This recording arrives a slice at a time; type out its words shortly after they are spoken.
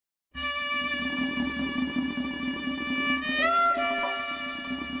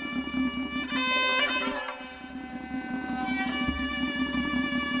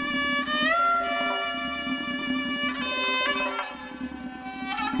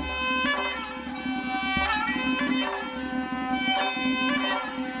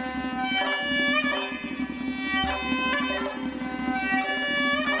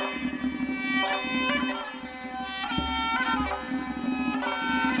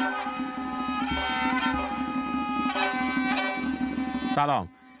سلام،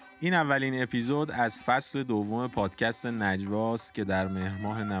 این اولین اپیزود از فصل دوم پادکست نجواست که در مهر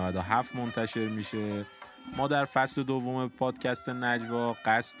ماه 97 منتشر میشه. ما در فصل دوم پادکست نجوا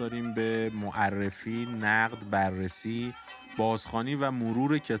قصد داریم به معرفی، نقد، بررسی، بازخوانی و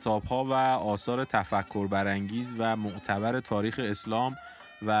مرور کتاب‌ها و آثار تفکر برانگیز و معتبر تاریخ اسلام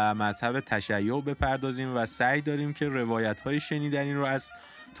و مذهب تشیع بپردازیم و سعی داریم که روایت‌های شنیدنی رو از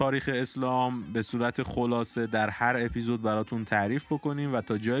تاریخ اسلام به صورت خلاصه در هر اپیزود براتون تعریف بکنیم و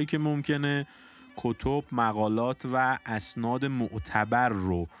تا جایی که ممکنه کتب، مقالات و اسناد معتبر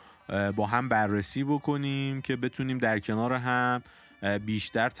رو با هم بررسی بکنیم که بتونیم در کنار هم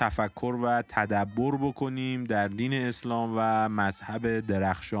بیشتر تفکر و تدبر بکنیم در دین اسلام و مذهب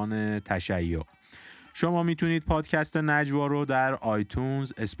درخشان تشیع. شما میتونید پادکست نجوا رو در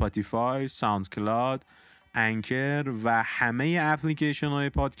آیتونز، اسپاتیفای، ساوندکلاود، انکر و همه اپلیکیشن های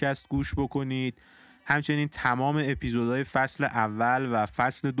پادکست گوش بکنید. همچنین تمام اپیزودهای فصل اول و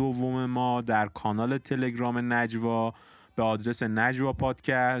فصل دوم ما در کانال تلگرام نجوا به آدرس نجوا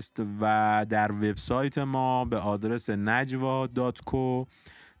پادکست و در وبسایت ما به آدرس najwa.co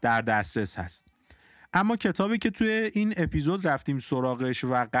در دسترس هست. اما کتابی که توی این اپیزود رفتیم سراغش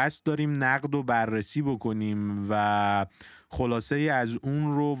و قصد داریم نقد و بررسی بکنیم و خلاصه از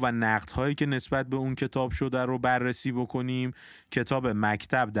اون رو و نقدهایی که نسبت به اون کتاب شده رو بررسی بکنیم، کتاب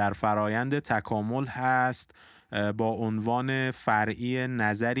مکتب درفرآیند تکامل هست با عنوان فرعی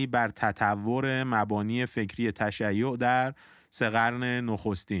نظری بر تطور مبانی فکری تشیع در 3 قرن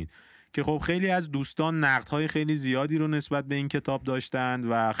نخستین، که خب خیلی از دوستان نقدهای خیلی زیادی رو نسبت به این کتاب داشتند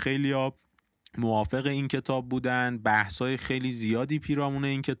و خیلی‌ها موافق این کتاب بودند. بحث‌های خیلی زیادی پیرامون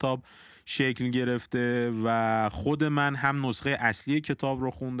این کتاب شکل گرفته و خود من هم نسخه اصلی کتاب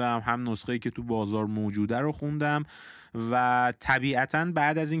رو خوندم، هم نسخه‌ای که تو بازار موجوده رو خوندم و طبیعتاً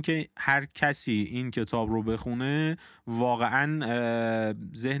بعد از اینکه هر کسی این کتاب رو بخونه واقعاً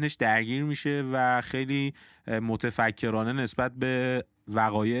ذهنش درگیر میشه و خیلی متفکرانه نسبت به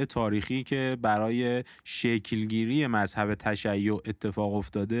وقایع تاریخی که برای شکلگیری مذهب تشیع اتفاق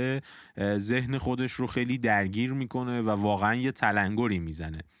افتاده ذهن خودش رو خیلی درگیر میکنه و واقعا یه تلنگری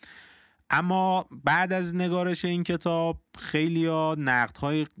میزنه. اما بعد از نگارش این کتاب خیلی‌ها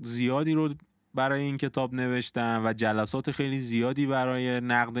نقدهای زیادی رو برای این کتاب نوشتن و جلسات خیلی زیادی برای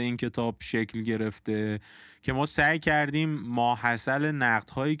نقد این کتاب شکل گرفته که ما سعی کردیم ماحصل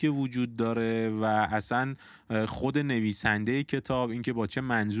نقدهایی که وجود داره و اصلا خود نویسنده کتاب اینکه با چه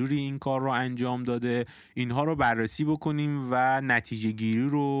منظوری این کار رو انجام داده اینها رو بررسی بکنیم و نتیجه گیری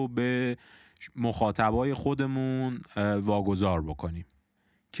رو به مخاطبای خودمون واگذار بکنیم.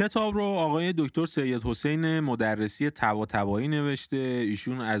 کتاب رو آقای دکتر سیدحسین مدرسی طباطبایی نوشته.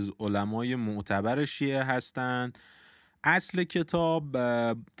 ایشون از علمای معتبر شیعه هستند. اصل کتاب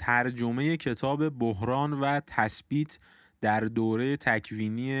ترجمه کتاب بحران و تثبیت در دوره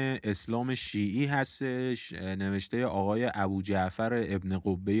تکوینی اسلام شیعی هستش، نوشته آقای ابوجعفر ابن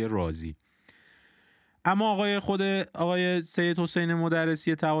قبه رازی. اما آقای سیدحسین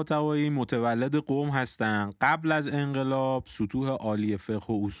مدرسی طباطبایی متولد قم هستن. قبل از انقلاب سطوح عالی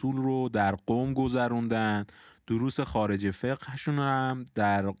فقه و اصول رو در قم گذروندن. دروس خارج فقهشون هم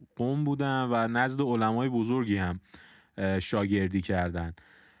در قم بودن و نزد علمای بزرگی هم شاگردی کردن.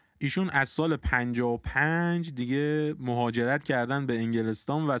 ایشون از سال 55 دیگه مهاجرت کردن به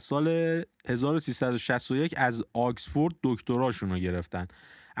انگلستان و سال 1361 از آکسفورد دکتراشون رو گرفتن.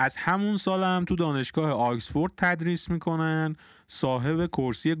 از همون سال هم تو دانشگاه آکسفورد تدریس میکنن. صاحب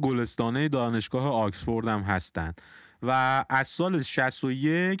کرسی گلستانه دانشگاه آکسفورد هم هستن و از سال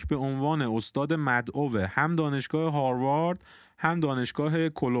 61 به عنوان استاد مدعو هم دانشگاه هاروارد هم دانشگاه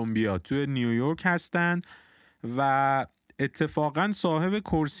کلمبیا توی نیویورک هستن و اتفاقا صاحب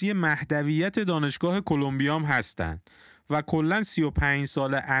کرسی مهدویت دانشگاه کلمبیا هم هستن و کلاً 35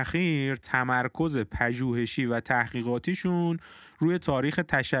 سال اخیر تمرکز پژوهشی و تحقیقاتیشون روی تاریخ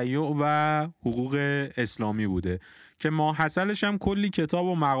تشیع و حقوق اسلامی بوده که ماحصلش هم کلی کتاب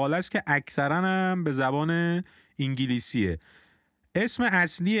و مقاله است که اکثراً هم به زبان انگلیسیه. اسم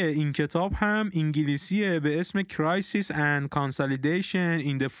اصلی این کتاب هم انگلیسیه به اسم Crisis and Consolidation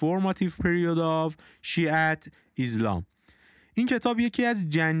in the Formative Period of Shiite Islam. این کتاب یکی از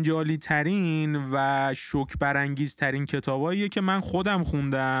جنجالی ترین و شوک برانگیز ترین کتاباییه که من خودم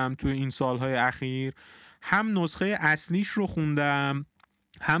خوندم تو این سالهای اخیر. هم نسخه اصلیش رو خوندم،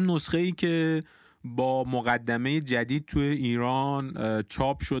 هم نسخه‌ای که با مقدمه جدید تو ایران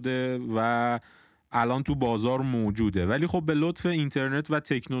چاپ شده و الان تو بازار موجوده، ولی خب به لطف اینترنت و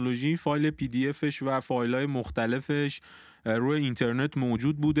تکنولوژی فایل PDF و فایل‌های مختلفش روی اینترنت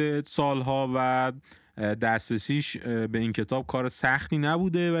موجود بوده سالها و دسترسیش به این کتاب کار سختی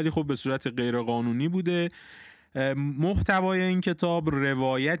نبوده، ولی خب به صورت غیر قانونی بوده. محتوای این کتاب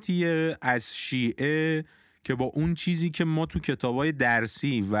روایتی از شیعه که با اون چیزی که ما تو کتابای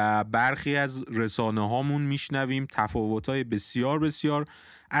درسی و برخی از رسانه هامون میشنویم تفاوت‌های بسیار بسیار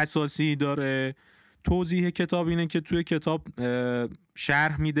اساسی داره. توضیح کتاب اینه که توی کتاب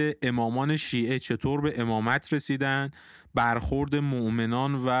شرح میده امامان شیعه چطور به امامت رسیدن، برخورد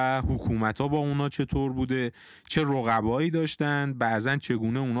مؤمنان و حکومت‌ها با اونا چطور بوده، چه رقبایی داشتن، بعضن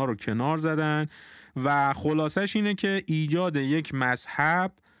چگونه اونا رو کنار زدن و خلاصش اینه که ایجاد یک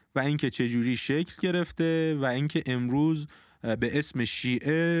مذهب و اینکه چجوری شکل گرفته و اینکه امروز به اسم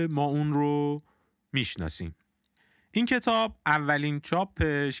شیعه ما اون رو میشناسیم. این کتاب اولین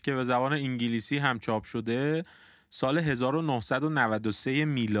چاپش که به زبان انگلیسی هم چاپ شده سال 1993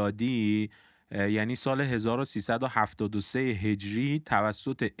 میلادی، یعنی سال 1373 هجری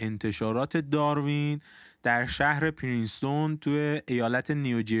توسط انتشارات داروین در شهر پرینستون توی ایالت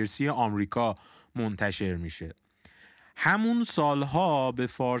نیوجرسی آمریکا منتشر میشه. همون سالها به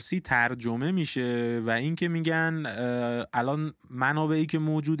فارسی ترجمه میشه و این که میگن الان منابعی که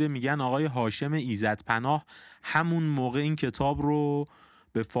موجوده میگن آقای هاشم ایزدپناه همون موقع این کتاب رو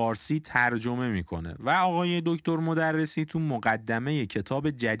به فارسی ترجمه میکنه و آقای دکتر مدرسی تو مقدمه کتاب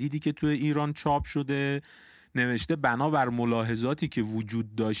جدیدی که توی ایران چاپ شده نوشته بنابر ملاحظاتی که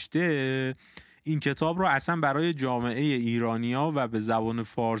وجود داشته این کتاب رو اصلا برای جامعه ایرانیا و به زبان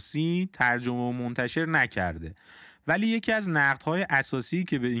فارسی ترجمه و منتشر نکرده. ولی یکی از نقدهای اساسی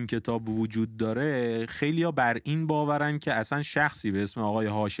که به این کتاب وجود داره خیلی‌ها بر این باورن که اصلا شخصی به اسم آقای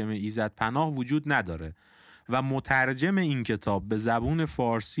هاشم ایزدپناه وجود نداره و مترجم این کتاب به زبون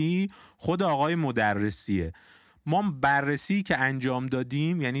فارسی خود آقای مدرسیه. ما بررسی که انجام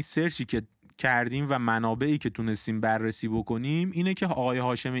دادیم، یعنی سرچی که کردیم و منابعی که تونستیم بررسی بکنیم اینه که آقای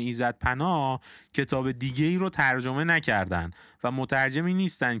هاشم ایزدپناه کتاب دیگه ای رو ترجمه نکردن و مترجمی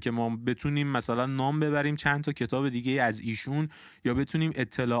نیستن که ما بتونیم مثلا نام ببریم چند تا کتاب دیگه از ایشون یا بتونیم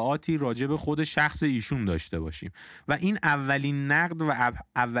اطلاعاتی راجع به خود شخص ایشون داشته باشیم و این اولین نقد و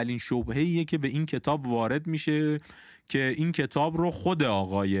اولین شبهه‌ایه که به این کتاب وارد میشه که این کتاب رو خود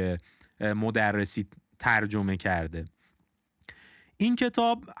آقای مدرسی ترجمه کرده. این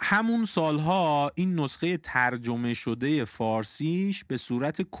کتاب همون سالها این نسخه ترجمه شده فارسیش به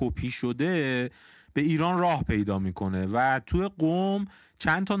صورت کپی شده به ایران راه پیدا میکنه و توی قم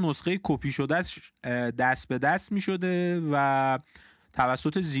چند تا نسخه کپی شده دست به دست میشده و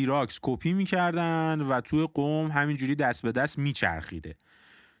توسط زیراکس کپی میکردن و توی قم همینجوری دست به دست میچرخیده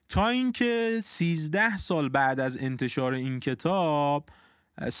تا اینکه 13 سال بعد از انتشار این کتاب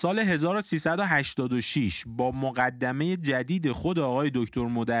سال 1386 با مقدمه جدید خود آقای دکتر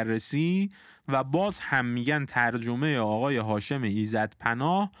مدرسی و باز هم میگن ترجمه آقای هاشم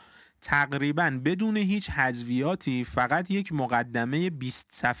ایزدپناه تقریباً بدون هیچ حذفیاتی فقط یک مقدمه 20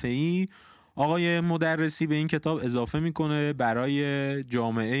 صفحه‌ای آقای مدرسی به این کتاب اضافه میکنه برای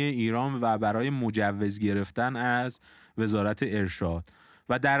جامعه ایران و برای مجوز گرفتن از وزارت ارشاد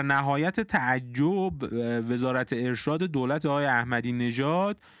و در نهایت تعجب وزارت ارشاد دولت آقای احمدی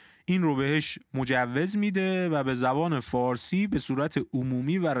نژاد این رو بهش مجوز میده و به زبان فارسی به صورت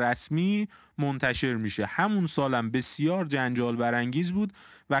عمومی و رسمی منتشر میشه. همون سالم بسیار جنجال برانگیز بود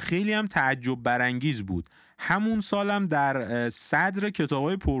و خیلی هم تعجب برانگیز بود. همون سالم در صدر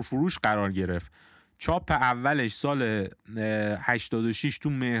کتابای پرفروش قرار گرفت. چاپ اولش سال 86 تو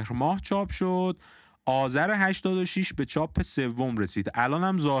مهر ماه چاپ شد، آذر 86 به چاپ سوم رسید. الان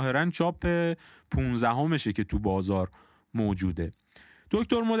هم ظاهرا چاپ 15مشه که تو بازار موجوده.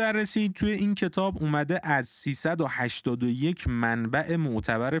 دکتر مدرسی توی این کتاب اومده از 381 منبع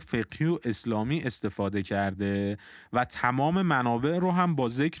معتبر فقهی و اسلامی استفاده کرده و تمام منابع رو هم با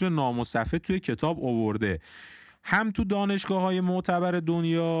ذکر نام و صفحه توی کتاب آورده. هم تو دانشگاه‌های معتبر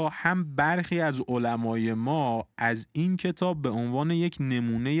دنیا هم برخی از علمای ما از این کتاب به عنوان یک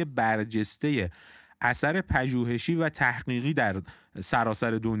نمونه برجسته اثر پژوهشی و تحقیقی در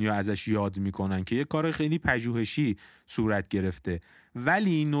سراسر دنیا ازش یاد میکنن که یه کار خیلی پژوهشی صورت گرفته.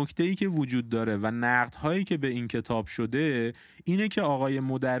 ولی نکته‌ای که وجود داره و نقدهایی که به این کتاب شده اینه که آقای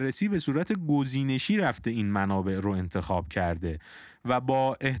مدرسی به صورت گزینشی رفته این منابع رو انتخاب کرده و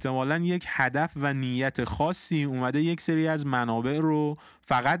با احتمالاً یک هدف و نیت خاصی اومده یک سری از منابع رو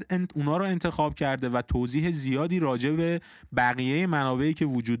فقط اونا رو انتخاب کرده و توضیح زیادی راجع به بقیه منابعی که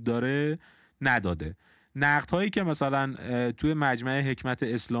وجود داره نداده. نقدهایی که مثلا توی مجمع حکمت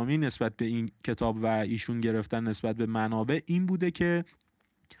اسلامی نسبت به این کتاب و ایشون گرفتن نسبت به منابع این بوده که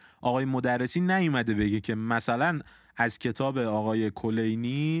آقای مدرسی نیومده بگه که مثلا از کتاب آقای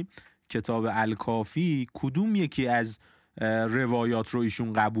کلینی کتاب الکافی کدوم یکی از روایات رو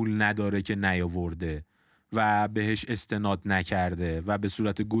ایشون قبول نداره که نیاورده و بهش استناد نکرده و به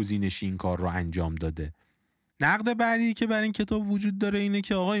صورت گزینشی این کار رو انجام داده. نقد بعدی که برای این کتاب وجود داره اینه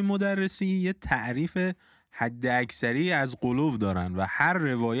که آقای مدرسی یه تعریف حد اکثری از غلو دارن و هر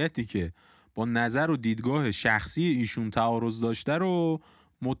روایتی که با نظر و دیدگاه شخصی ایشون تعارض داشته رو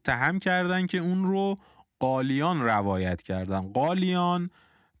متهم کردن که اون رو قالیان روایت کردن. قالیان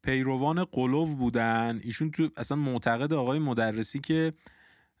پیروان غلو بودن. ایشون تو اصلا معتقد آقای مدرسی که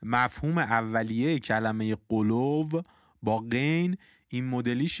مفهوم اولیه کلمه غلو با غین این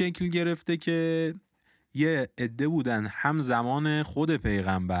مدلی شکل گرفته که یه عده بودن هم زمان خود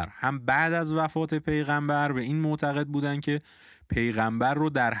پیغمبر هم بعد از وفات پیغمبر به این معتقد بودن که پیغمبر رو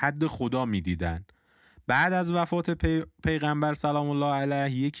در حد خدا میدیدن. بعد از وفات پیغمبر سلام الله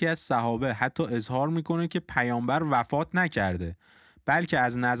علیه یکی از صحابه حتی اظهار میکنه که پیامبر وفات نکرده بلکه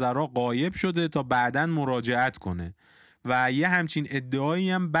از نظرها غایب شده تا بعداً مراجعت کنه و یه همچین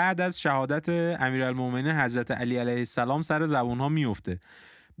ادعایی هم بعد از شهادت امیرالمومنین حضرت علی علیه السلام سر زبونها میفته.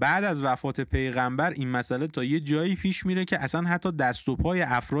 بعد از وفات پیغمبر این مسئله تا یه جایی پیش میره که اصلا حتی دست و پای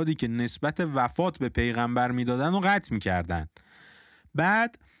افرادی که نسبت وفات به پیغمبر میدادن و قطع میکردن.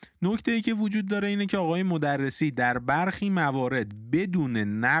 بعد نکته ای که وجود داره اینه که آقای مدرسی در برخی موارد بدون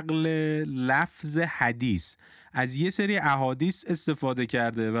نقل لفظ حدیث از یه سری احادیث استفاده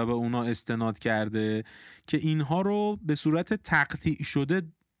کرده و به اونا استناد کرده که اینها رو به صورت تقطیع شده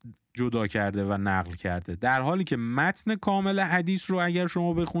جدا کرده و نقل کرده، در حالی که متن کامل حدیث رو اگر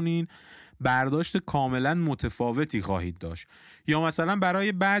شما بخونین برداشت کاملا متفاوتی خواهید داشت. یا مثلا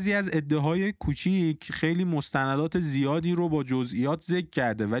برای بعضی از ادعاهای کوچیک خیلی مستندات زیادی رو با جزئیات ذکر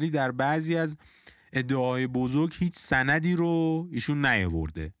کرده ولی در بعضی از ادعاهای بزرگ هیچ سندی رو ایشون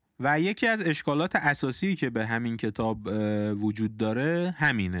نیاورده. و یکی از اشکالات اساسی که به همین کتاب وجود داره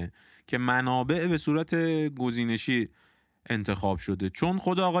همینه که منابع به صورت گزینشی انتخاب شده، چون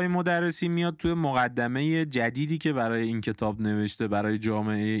خود آقای مدرسی میاد توی مقدمه جدیدی که برای این کتاب نوشته، برای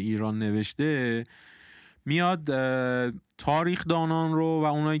جامعه ایران نوشته، میاد تاریخ دانان رو و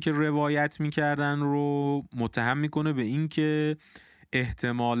اونایی که روایت میکردن رو متهم میکنه به این که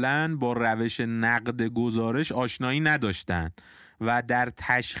احتمالاً با روش نقد گزارش آشنایی نداشتن و در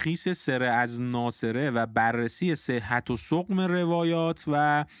تشخیص سره از ناسره و بررسی صحت و سقم روایات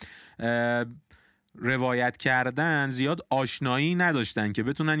و روایت کردن زیاد آشنایی نداشتن که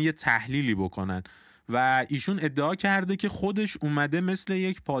بتونن یه تحلیلی بکنن. و ایشون ادعا کرده که خودش اومده مثل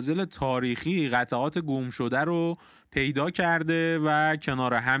یک پازل تاریخی قطعات گم شده رو پیدا کرده و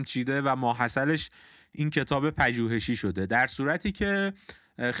کنار هم چیده و ماحصلش این کتاب پژوهشی شده، در صورتی که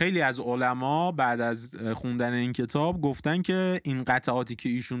خیلی از علما بعد از خوندن این کتاب گفتن که این قطعاتی که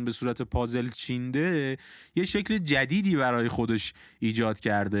ایشون به صورت پازل چینده یه شکل جدیدی برای خودش ایجاد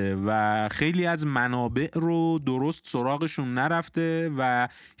کرده و خیلی از منابع رو درست سراغشون نرفته و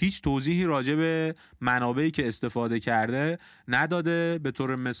هیچ توضیحی راجع به منابعی که استفاده کرده نداده. به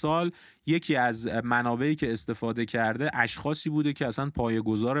طور مثال یکی از منابعی که استفاده کرده اشخاصی بوده که اصلا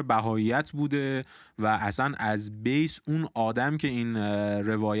پایه‌گذار بهاییت بوده و اصلا از بیس اون آدم که این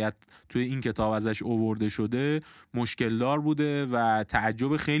روایت توی این کتاب ازش آورده شده مشکل دار بوده و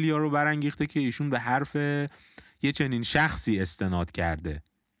تعجب خیلی‌ها رو برانگیخته که ایشون به حرف یه چنین شخصی استناد کرده.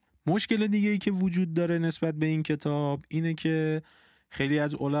 مشکل دیگه‌ای که وجود داره نسبت به این کتاب اینه که خیلی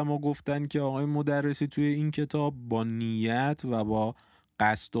از علما گفتن که آقای مدرسی توی این کتاب با نیت و با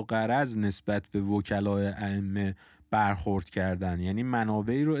قصد و غرض نسبت به وکلای ائمه برخورد کردن، یعنی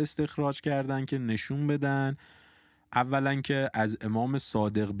منابعی رو استخراج کردن که نشون بدن اولا که از امام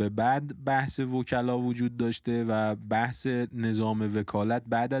صادق به بعد بحث وکلا وجود داشته و بحث نظام وکالت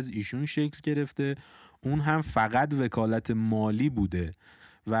بعد از ایشون شکل گرفته، اون هم فقط وکالت مالی بوده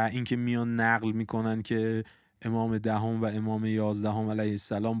و اینکه میان نقل میکنن که امام دهم و امام 11 علیه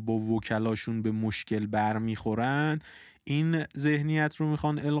السلام با وکلاشون به مشکل برمیخورن، این ذهنیت رو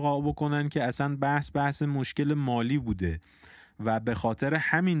میخوان القا بکنن که اصلا بحث مشکل مالی بوده و به خاطر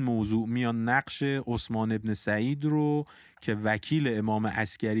همین موضوع میان نقش عثمان ابن سعید رو که وکیل امام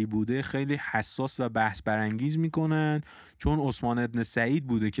عسکری بوده خیلی حساس و بحث برانگیز میکنن، چون عثمان ابن سعید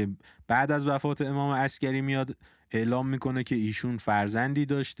بوده که بعد از وفات امام عسکری میاد اعلام میکنه که ایشون فرزندی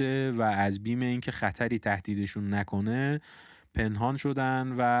داشته و از بیم اینکه خطری تهدیدشون نکنه پنهان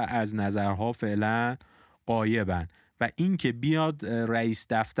شدن و از نظرها فعلا غایبن. و این که بیاد رئیس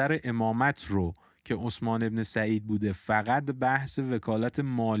دفتر امامت رو که عثمان ابن سعید بوده فقط بحث وکالت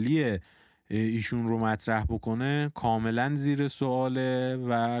مالی ایشون رو مطرح بکنه کاملا زیر سواله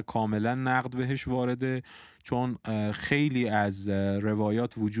و کاملا نقد بهش وارده، چون خیلی از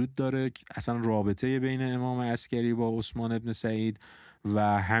روایات وجود داره که اصلا رابطه بین امام عسکری با عثمان ابن سعید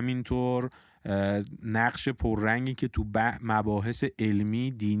و همینطور نقش پررنگی که تو مباحث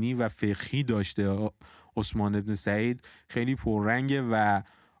علمی، دینی و فقهی داشته عثمان ابن سعید خیلی پررنگه و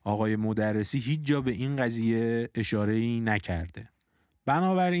آقای مدرسی هیچ جا به این قضیه اشاره‌ای نکرده.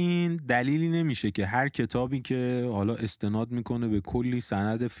 بنابراین دلیلی نمیشه که هر کتابی که حالا استناد میکنه به کلی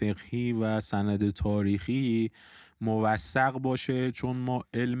سند فقهی و سند تاریخی موثق باشه، چون ما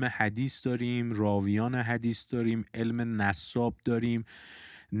علم حدیث داریم، راویان حدیث داریم، علم نساب داریم،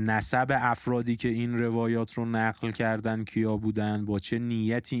 نسب افرادی که این روایات رو نقل کردن کیا بودن، با چه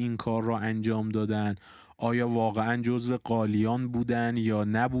نیتی این کار رو انجام دادن، آیا واقعا جزو قالیان بودن یا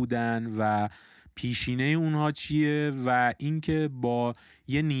نبودن و پیشینه اونها چیه، و اینکه با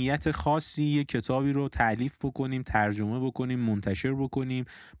یه نیت خاصی یه کتابی رو تألیف بکنیم، ترجمه بکنیم، منتشر بکنیم،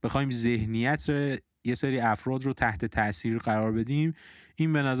 بخوایم ذهنیت یه سری افراد رو تحت تأثیر قرار بدیم،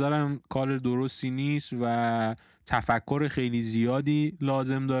 این به نظرم کار درستی نیست و تفکر خیلی زیادی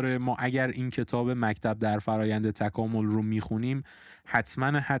لازم داره. ما اگر این کتاب مکتب درفرآیند تکامل رو میخونیم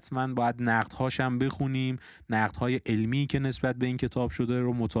حتما باید نقدهاش هم بخونیم، نقدهای علمی که نسبت به این کتاب شده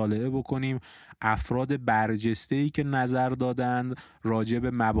رو مطالعه بکنیم، افراد برجسته‌ای که نظر دادند راجع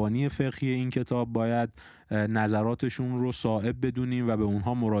به مبانی فقهی این کتاب باید نظراتشون رو صائب بدونیم و به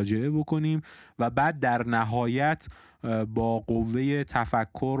اونها مراجعه بکنیم و بعد در نهایت با قوه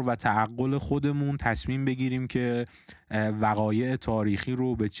تفکر و تعقل خودمون تصمیم بگیریم که وقایع تاریخی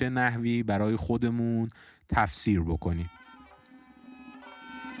رو به چه نحوی برای خودمون تفسیر بکنیم.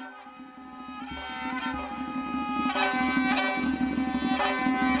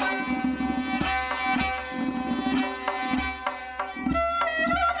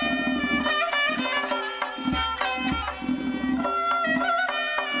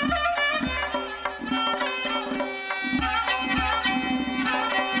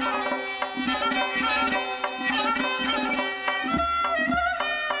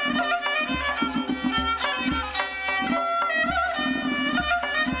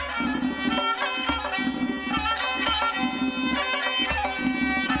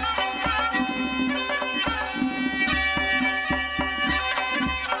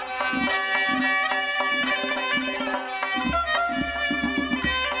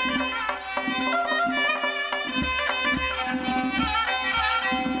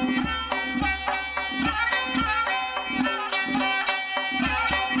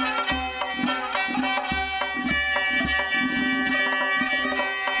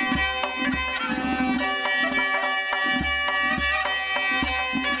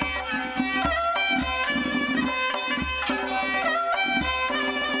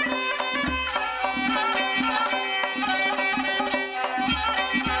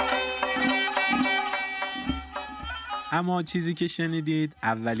 اما چیزی که شنیدید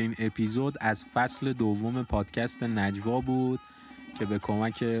اولین اپیزود از فصل دوم پادکست نجوا بود که به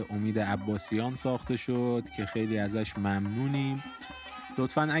کمک امید عباسیان ساخته شد که خیلی ازش ممنونیم.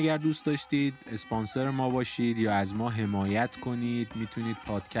 لطفاً اگر دوست داشتید اسپانسر ما باشید یا از ما حمایت کنید، میتونید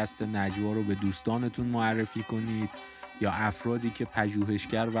پادکست نجوا رو به دوستانتون معرفی کنید یا افرادی که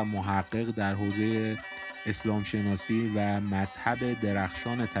پژوهشگر و محقق در حوزه اسلام شناسی و مذهب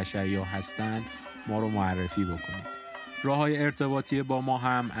درخشان تشیع هستند ما رو معرفی بکنید. راه‌های ارتباطی با ما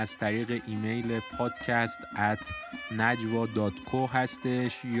هم از طریق ایمیل podcast@najwa.co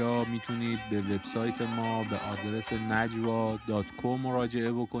هستش یا میتونید به وبسایت ما به آدرس najwa.co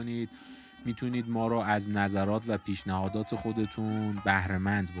مراجعه بکنید. میتونید ما رو از نظرات و پیشنهادات خودتون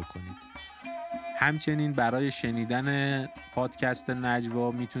بهره‌مند بکنید. همچنین برای شنیدن پادکست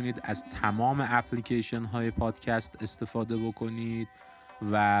نجوا میتونید از تمام اپلیکیشن های پادکست استفاده بکنید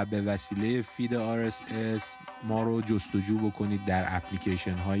و به وسیله فید RSS ما رو جستجو بکنید در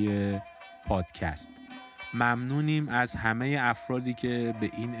اپلیکیشن های پادکست. ممنونیم از همه افرادی که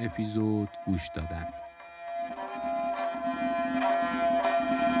به این اپیزود گوش دادند.